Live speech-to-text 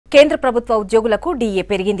కేంద్ర ప్రభుత్వ ఉద్యోగులకు డీఏ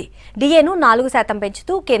పెరిగింది. డీఏను 4%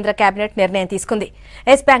 పెంచుతూ కేంద్ర కేబినెట్ నిర్ణయం తీసుకుంది.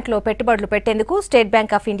 ఎస్ బ్యాంక్లో పెట్టుబడులు పెట్టేందుకు స్టేట్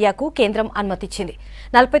బ్యాంక్ ఆఫ్ ఇండియాకు కేంద్రం అనుమతిచ్చింది.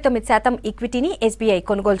 49% ఈక్విటీని ఎస్బీఐ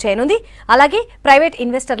కొనుగోలు చేయనుంది. అలాగే ప్రైవేట్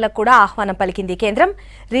ఇన్వెస్టర్లకు కూడా ఆహ్వానం పలికింది కేంద్రం.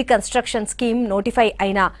 రీకన్స్ట్రక్షన్ స్కీమ్ నోటిఫై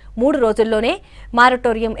అయిన 3 రోజుల్లోనే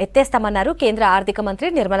మారటోరియం ఎత్తేస్తామన్నారు కేంద్ర ఆర్థిక మంత్రి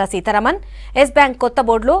నిర్మలా సీతారామన్. ఎస్ బ్యాంక్ కొత్త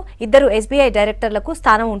బోర్డులో 2 ఎస్బీఐ డైరెక్టర్లకు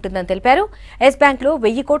స్థానం ఉంటుందని తెలిపారు. ఎస్ బ్యాంక్లో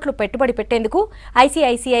 1000 కోట్లు పెట్టుబడి పెట్టేందుకు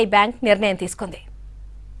ఐసీఐసీఐ बैंक निर्णय తీసుకుంది.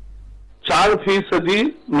 4%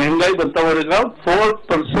 महंगाई भत्ता बढ़ेगा.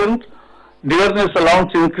 4% dearness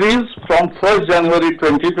allowance increase from 1 January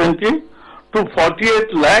 2020 to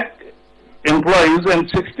 48 lakh employees and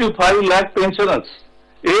 65 lakh pensioners.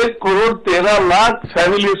 1,13,00,000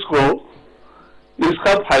 families को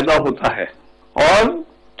इसका फायदा होता है और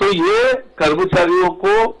तो ये कर्मचारियों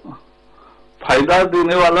को फायदा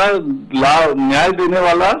देने वाला, न्याय देने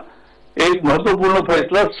वाला एक महत्वपूर्ण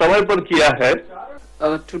फैसला समय पर किया है.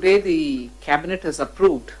 Today the cabinet has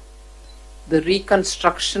approved the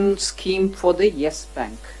reconstruction scheme for the Yes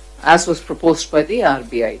Bank as was proposed by the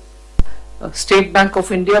RBI. State Bank of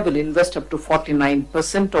India will invest up to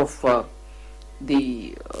 49% of the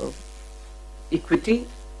equity.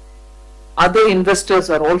 Other investors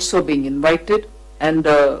are also being invited and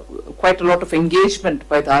quite a lot of engagement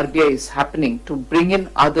by the RBI is happening to bring in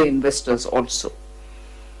other investors also.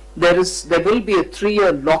 There will be a 3-year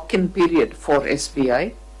lock-in period for SBI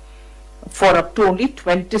for up to only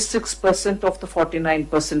 26% of the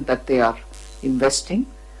 49% that they are investing,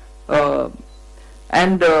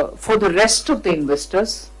 and for the rest of the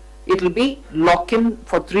investors it will be lock-in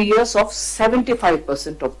for 3 years of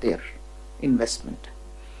 75% of their investment.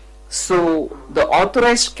 So the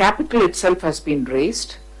authorized capital itself has been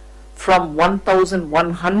raised from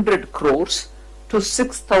 1,100 crores to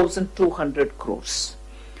 6,200 crores.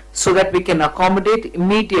 So that we can accommodate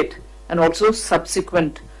immediate and also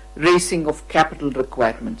subsequent raising of capital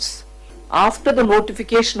requirements. After the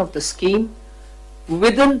notification of the scheme,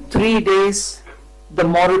 within 3 days, the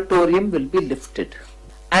moratorium will be lifted.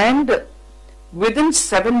 And within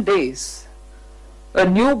 7 days, a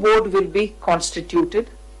new board will be constituted,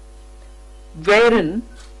 wherein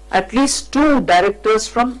at least 2 directors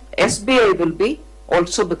from SBI will be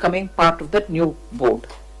also becoming part of that new board.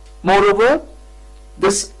 Moreover,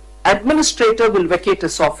 this administrator will vacate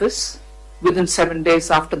his office within 7 days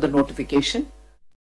after the notification.